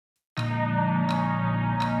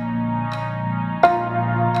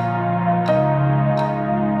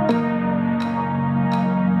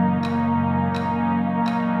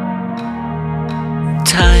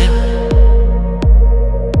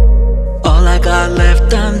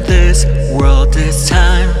this world this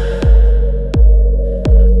time.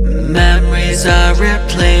 Memories are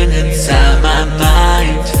replaying inside my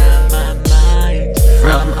mind,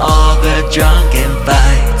 from all the drunken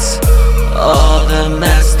fights, all the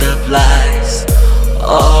messed up lies,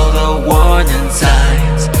 all the warning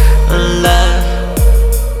signs. Love,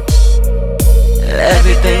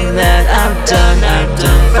 everything that I've done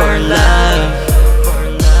for love.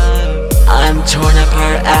 I'm torn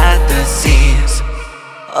apart at the seams,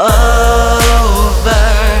 over,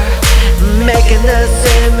 making the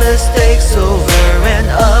same mistakes over and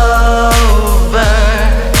over,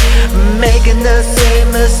 making the same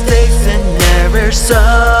mistakes and never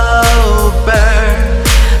sober,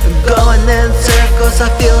 going in circles, I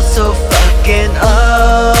feel so fucking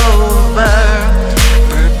over.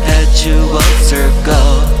 Perpetual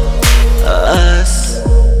circle, us.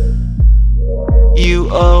 You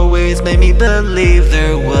always made me believe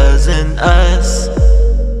there wasn't us.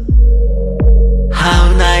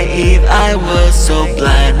 How naive I was, so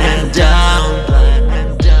blind and dumb.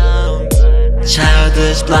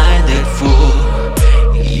 Childish, blinded fool,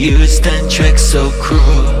 used and tricked so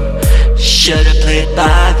cruel. Should've played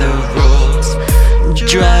by the rules.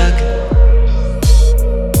 Drug,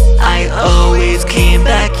 I always came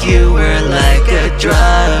back, you were like a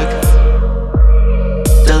drug.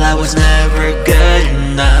 Still I was never good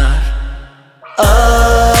enough.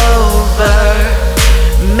 Over,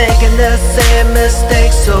 making the same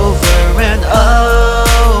mistakes over and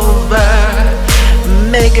over,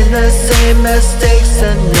 making the same mistakes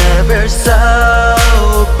and never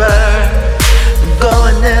sober,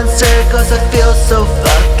 going in circles, I feel so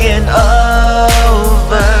fucking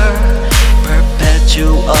over.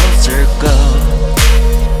 Perpetual circle.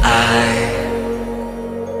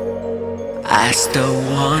 I still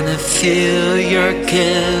wanna feel your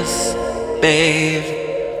kiss, babe,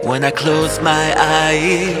 when I close my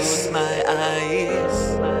eyes.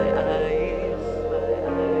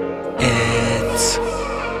 It's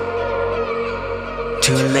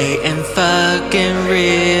too late and fucking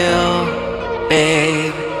real,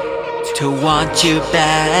 babe, to want you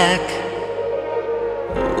back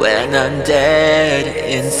when I'm dead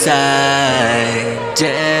inside,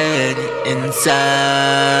 dead inside.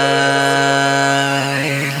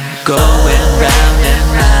 Going round and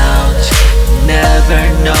round, never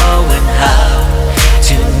knowing how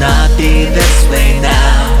to not be this way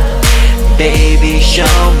now. Baby,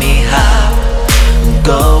 show me how.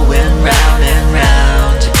 Going round and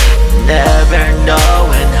round, never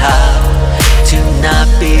knowing how to not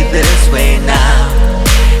be this way now.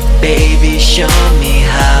 Baby, show me